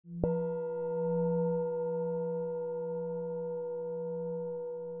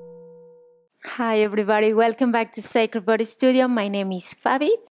Hi everybody, welcome back to Sacred Body Studio. My name is Fabi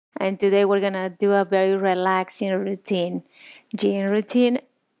and today we're gonna do a very relaxing routine, yin routine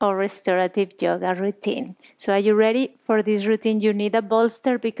or restorative yoga routine. So are you ready for this routine? You need a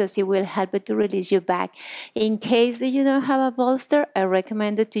bolster because it will help you to release your back. In case that you don't have a bolster, I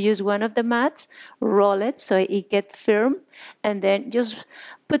recommend you to use one of the mats, roll it so it gets firm, and then just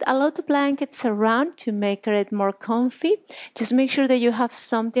put a lot of blankets around to make it more comfy. Just make sure that you have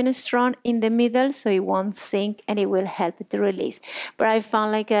something strong in the middle so it won't sink and it will help you to release. But I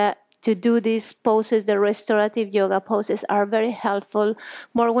found to do these poses, the restorative yoga poses are very helpful,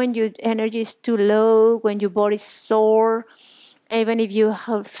 more when your energy is too low, when your body is sore. Even if you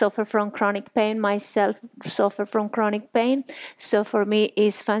have suffer from chronic pain, myself suffer from chronic pain. So for me,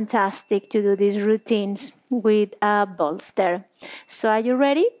 it's fantastic to do these routines with a bolster. So are you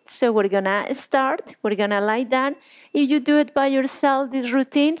ready? So we're gonna start. We're gonna lie down. If you do it by yourself, these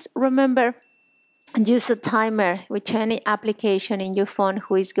routines, remember, use a timer with any application in your phone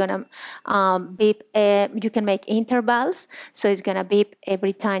who is gonna beep. You can make intervals, so it's gonna beep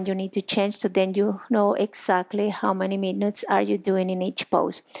every time you need to change, so then you know exactly how many minutes are you doing in each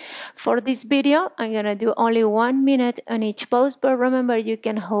pose. For this video, I'm gonna do only 1 minute on each pose, but remember you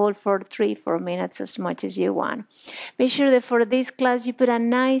can hold for 3-4 minutes as much as you want. Make sure that for this class you put a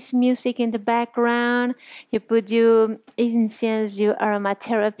nice music in the background, you put your incense, your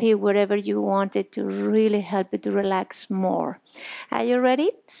aromatherapy, whatever you wanted to really help you to relax more. Are you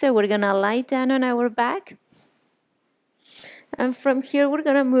ready? So we're gonna lie down on our back. And from here we're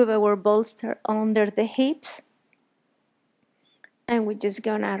gonna move our bolster under the hips. And we're just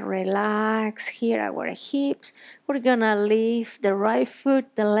gonna relax here our hips. We're gonna lift the right foot,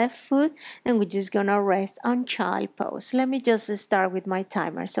 the left foot, and we're just gonna rest on child pose. Let me just start with my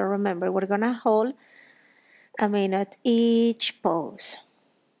timer. So remember, we're gonna hold a minute each pose.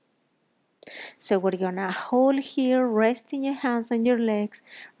 So we're gonna hold here, resting your hands on your legs,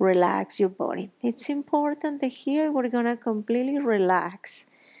 relax your body. It's important that here we're gonna completely relax.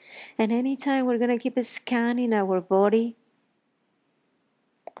 And anytime we're gonna keep scanning our body,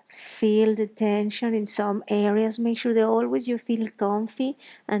 feel the tension in some areas. Make sure that always you feel comfy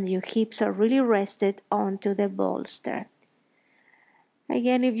and your hips are really rested onto the bolster.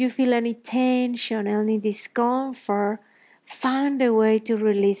 Again, if you feel any tension, any discomfort, find a way to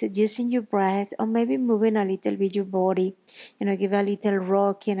release it using your breath or maybe moving a little bit your body. Give a little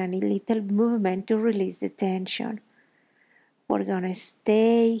rocking and a little movement to release the tension. We're gonna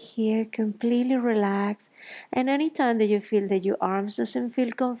stay here completely relaxed, and anytime that you feel that your arms doesn't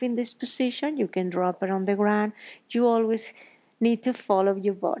feel comfy in this position, you can drop it on the ground. You always need to follow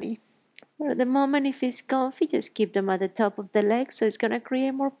your body. But at the moment, if it's comfy, just keep them at the top of the legs, so it's gonna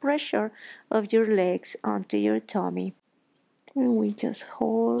create more pressure of your legs onto your tummy. And we just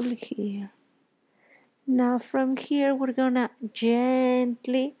hold here. Now from here, we're gonna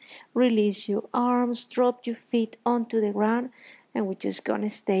gently release your arms, drop your feet onto the ground, and we're just gonna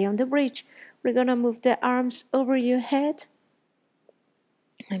stay on the bridge. We're gonna move the arms over your head.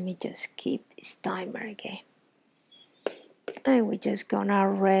 Let me just keep this timer again. And we're just gonna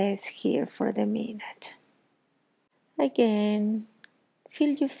rest here for the minute. Again,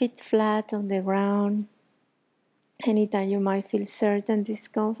 feel your feet flat on the ground. Anytime you might feel certain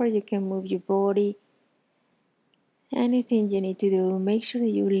discomfort, you can move your body. Anything you need to do, make sure that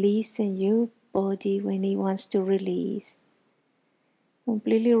you listen your body when it wants to release.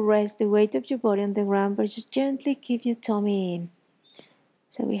 Completely rest the weight of your body on the ground, but just gently keep your tummy in.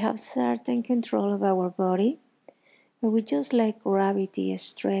 So we have certain control of our body, but we just let gravity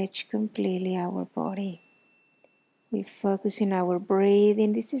stretch completely our body. We focus in our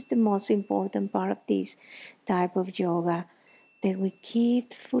breathing. This is the most important part of this type of yoga, that we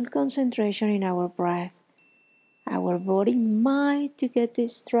keep full concentration in our breath. Our body might to get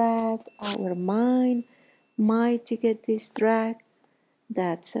distracted, our mind might to get distracted.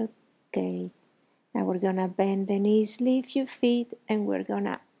 That's okay. Now we're gonna bend the knees, lift your feet, and we're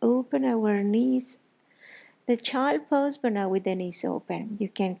gonna open our knees. The child pose, but now with the knees open. You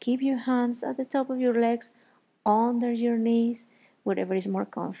can keep your hands at the top of your legs, under your knees, whatever is more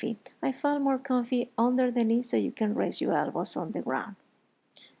comfy. I felt more comfy under the knees, so you can rest your elbows on the ground.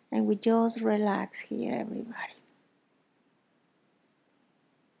 And we just relax here, everybody.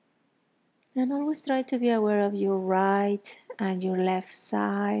 And always try to be aware of your right and your left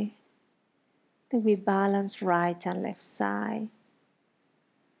side. That we balance right and left side.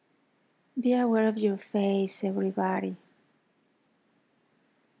 Be aware of your face, everybody.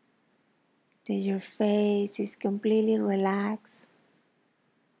 That your face is completely relaxed.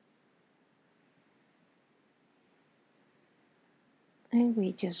 And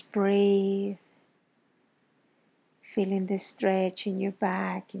we just breathe, feeling the stretch in your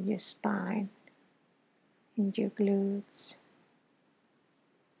back, in your spine, in your glutes.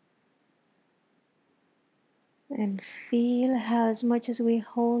 And feel how, as much as we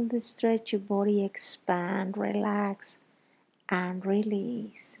hold the stretch, your body expand, relax, and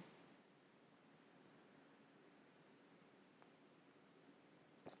release.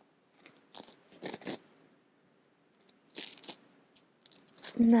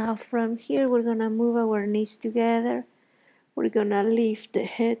 Now from here, we're going to move our knees together. We're going to lift the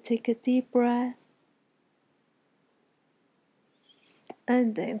head, take a deep breath.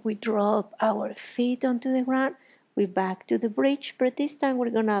 And then we drop our feet onto the ground. We back to the bridge, but this time we're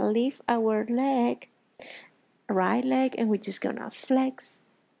going to lift our leg, right leg, and we're just going to flex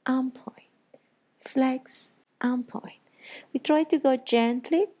and point, flex and point. We try to go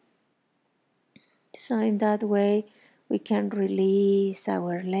gently, so in that way we can release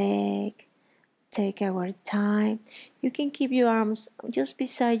our leg, take our time. You can keep your arms just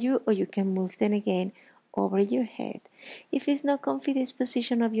beside you, or you can move them again over your head. If it's not comfy, this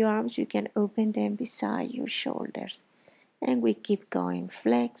position of your arms, you can open them beside your shoulders. And we keep going.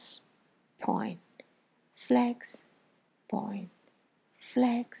 Flex, point, flex, point,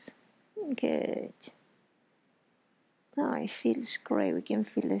 flex. Good. Oh, it feels great. We can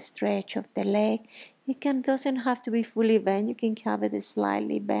feel the stretch of the leg. Doesn't have to be fully bent. You can have it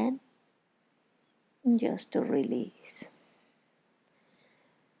slightly bent, just to release.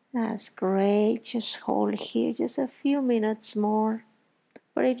 That's great. Just hold here just a few minutes more.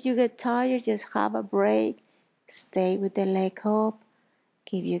 But if you get tired, just have a break. Stay with the leg up.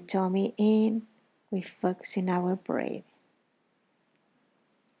 Keep your tummy in. We focus in our breathing.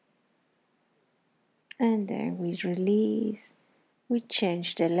 And then we release. We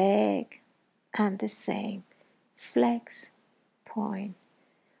change the leg. And the same. Flex, point.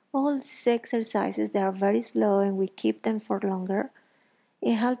 All these exercises, they are very slow and we keep them for longer.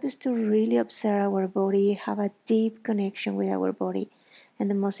 It helps us to really observe our body, have a deep connection with our body,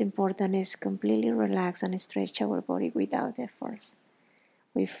 and the most important is completely relax and stretch our body without effort.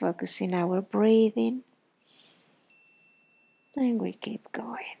 We focus in our breathing, and we keep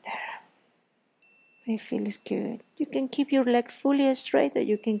going there. It feels good. You can keep your leg fully straight, or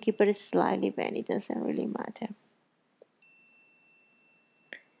you can keep it slightly bent. It doesn't really matter.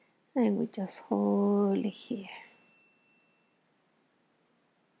 And we just hold here.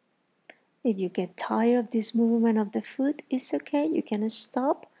 If you get tired of this movement of the foot, it's okay. You can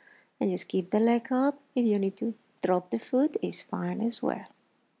stop and just keep the leg up. If you need to drop the foot, it's fine as well.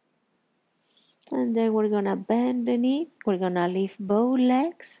 And then we're going to bend the knee. We're going to lift both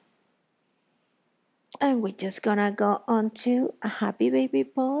legs. And we're just going to go onto a happy baby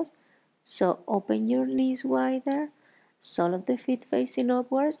pose. So open your knees wider. Sole of the feet facing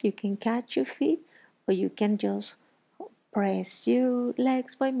upwards. You can catch your feet, or you can just press your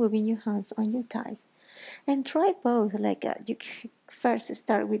legs by moving your hands on your thighs. And try both. You first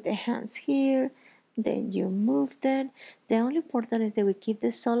start with the hands here, then you move them. The only important is that we keep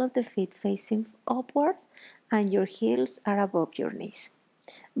the sole of the feet facing upwards and your heels are above your knees.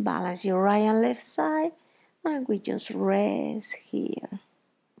 Balance your right and left side, and we just rest here.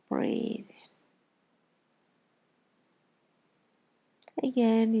 Breathe.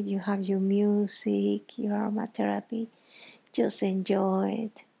 Again, if you have your music, your aromatherapy, just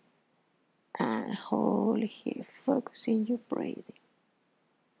enjoy it. And hold here, focusing your breathing.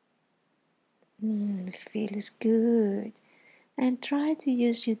 It feels good. And try to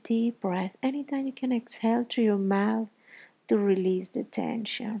use your deep breath. Anytime you can exhale through your mouth to release the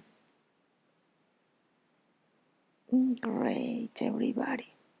tension. Great,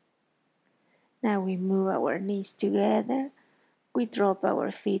 everybody. Now we move our knees together. We drop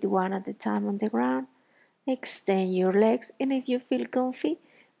our feet one at a time on the ground. Extend your legs, and if you feel comfy,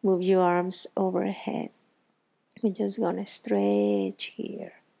 move your arms overhead. We're just gonna stretch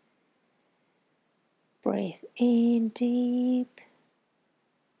here. Breathe in deep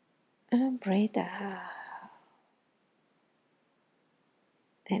and breathe out.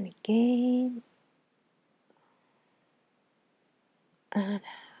 And again and out.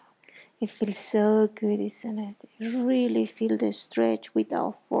 It feels so good, isn't it? You really feel the stretch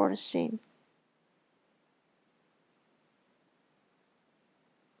without forcing.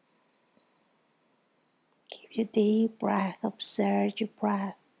 Keep your deep breath, observe your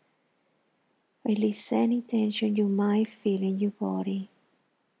breath. Release any tension you might feel in your body.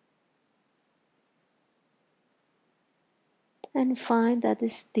 And find that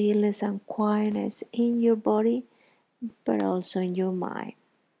stillness and quietness in your body, but also in your mind.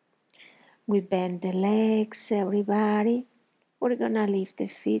 We bend the legs, everybody. We're gonna lift the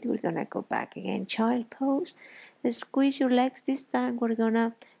feet. We're gonna go back again, child pose. Squeeze your legs this time. We're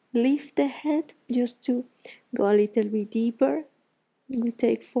gonna lift the head just to go a little bit deeper. We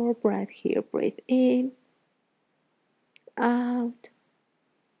take 4 breaths here. Breathe in, out.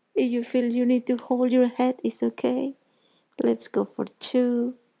 If you feel you need to hold your head, it's okay. Let's go for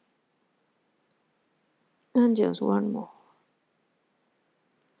 2. And just 1 more.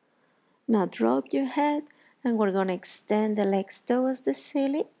 Now drop your head and we're going to extend the legs towards the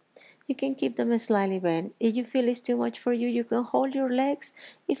ceiling. You can keep them slightly bent. If you feel it's too much for you, you can hold your legs.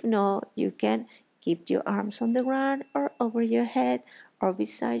 If not, you can keep your arms on the ground or over your head or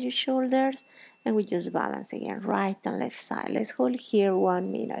beside your shoulders. And we just balance again, right and left side. Let's hold here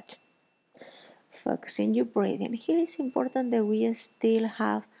 1 minute. Focusing your breathing. Here it's important that we still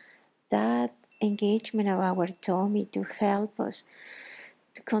have that engagement of our tummy to help us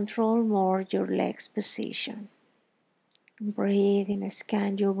to control more your legs position. Breathe in,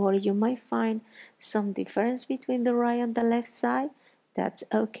 scan your body. You might find some difference between the right and the left side. That's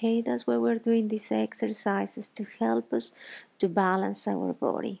okay. That's why we're doing these exercises to help us to balance our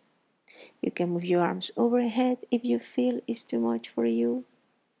body. You can move your arms overhead if you feel it's too much for you.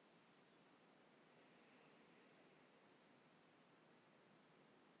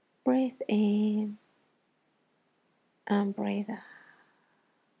 Breathe in and breathe out.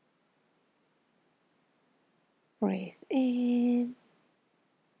 Breathe in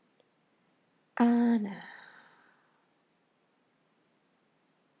and out.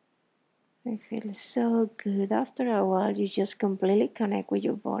 It feels so good. After a while, you just completely connect with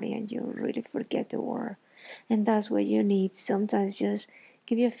your body and you really forget the world. And that's what you need. Sometimes just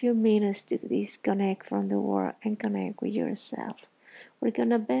give you a few minutes to disconnect from the world and connect with yourself. We're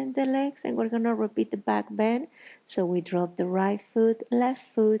going to bend the legs and we're going to repeat the back bend. So we drop the right foot, left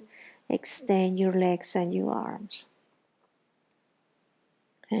foot, extend your legs and your arms.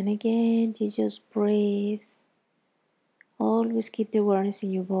 And again, you just breathe. Always keep the awareness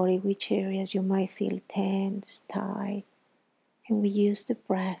in your body, which areas you might feel tense, tight. And we use the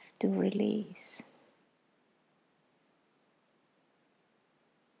breath to release.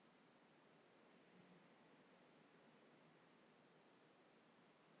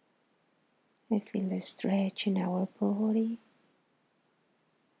 We feel the stretch in our body.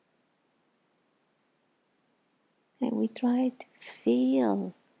 And we try to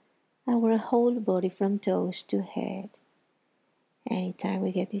feel our whole body from toes to head. Anytime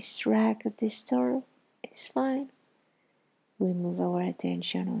we get distracted or disturbed, it's fine. We move our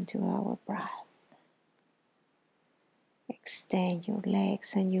attention onto our breath. Extend your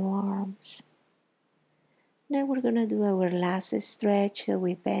legs and your arms. Now we're going to do our last stretch. So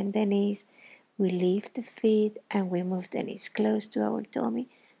we bend the knees, we lift the feet, and we move the knees close to our tummy,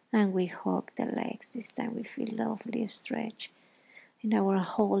 and we hug the legs. This time we feel lovely stretch in our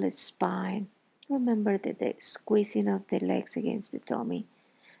whole spine. Remember that the squeezing of the legs against the tummy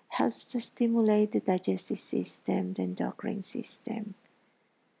helps to stimulate the digestive system, the endocrine system.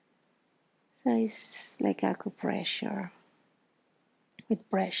 So it's like acupressure. With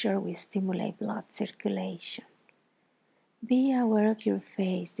pressure, we stimulate blood circulation. Be aware of your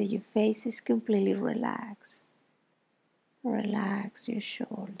face, that your face is completely relaxed. Relax your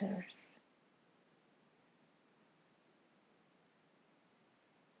shoulders.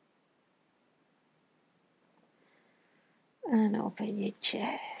 And open your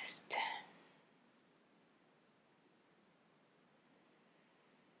chest.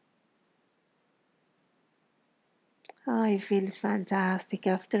 Oh, it feels fantastic.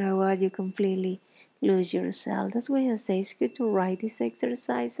 After a while, you completely lose yourself. That's why I say it's good to write these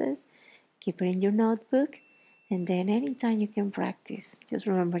exercises. Keep it in your notebook. And then anytime you can practice, just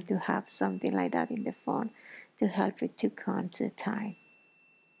remember to have something like that in the phone to help you to count the time.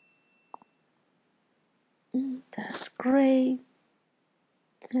 That's great.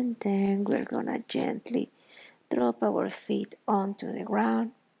 And then we're gonna gently drop our feet onto the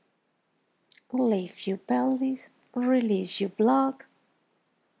ground. Lift your pelvis, release your block.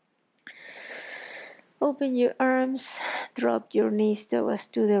 Open your arms, drop your knees towards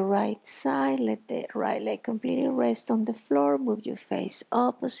to the right side. Let the right leg completely rest on the floor. Move your face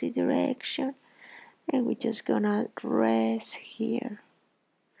opposite direction. And we're just gonna rest here.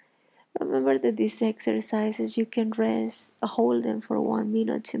 Remember that these exercises you can rest, hold them for 1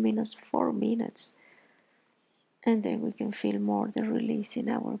 minute, 2 minutes, 4 minutes. And then we can feel more the release in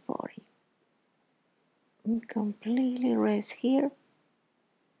our body. And completely rest here.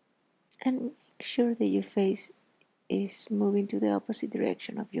 And make sure that your face is moving to the opposite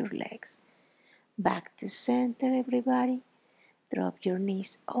direction of your legs. Back to center, everybody. Drop your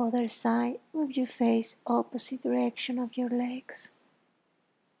knees other side. Move your face opposite direction of your legs.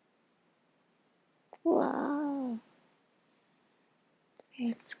 Wow,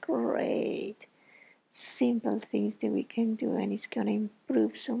 it's great. Simple things that we can do, and it's going to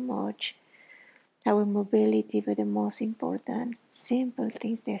improve so much our mobility, but the most important, simple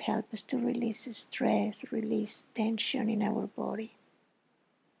things that help us to release stress, release tension in our body.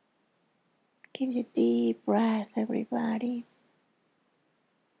 Give a deep breath, everybody.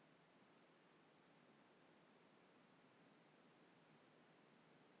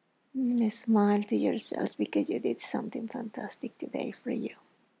 And smile to yourselves because you did something fantastic today for you.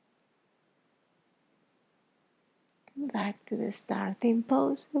 Back to the starting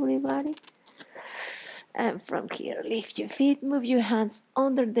pose, everybody. And from here, lift your feet, move your hands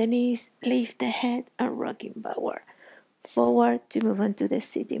under the knees, lift the head, and rocking forward to move on to the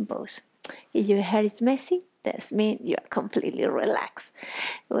sitting pose. If your hair is messy, that means you are completely relaxed.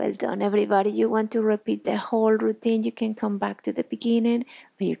 Well done, everybody. You want to repeat the whole routine, you can come back to the beginning,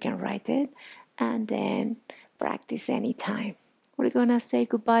 or you can write it and then practice anytime. We're gonna say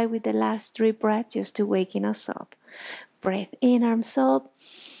goodbye with the last 3 breaths just to waking us up. Breathe in, arms up.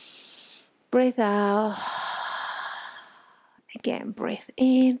 Breathe out. Again, breathe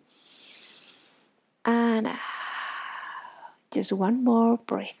in. And just one more.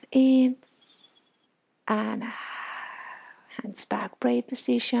 Breathe in. And hands back, prayer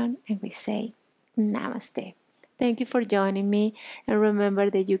position. And we say namaste. Thank you for joining me. And remember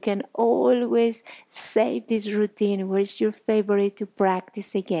that you can always save this routine. Where's your favorite to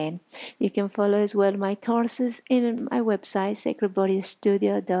practice again? You can follow as well my courses in my website,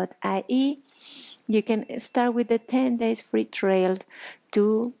 sacredbodystudio.ie. You can start with the 10 days free trial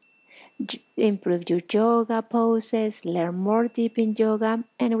to improve your yoga poses, learn more deep in yoga,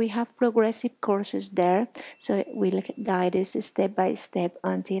 and we have progressive courses there, so it will guide us step by step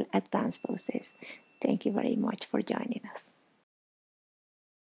until advanced poses. Thank you very much for joining us.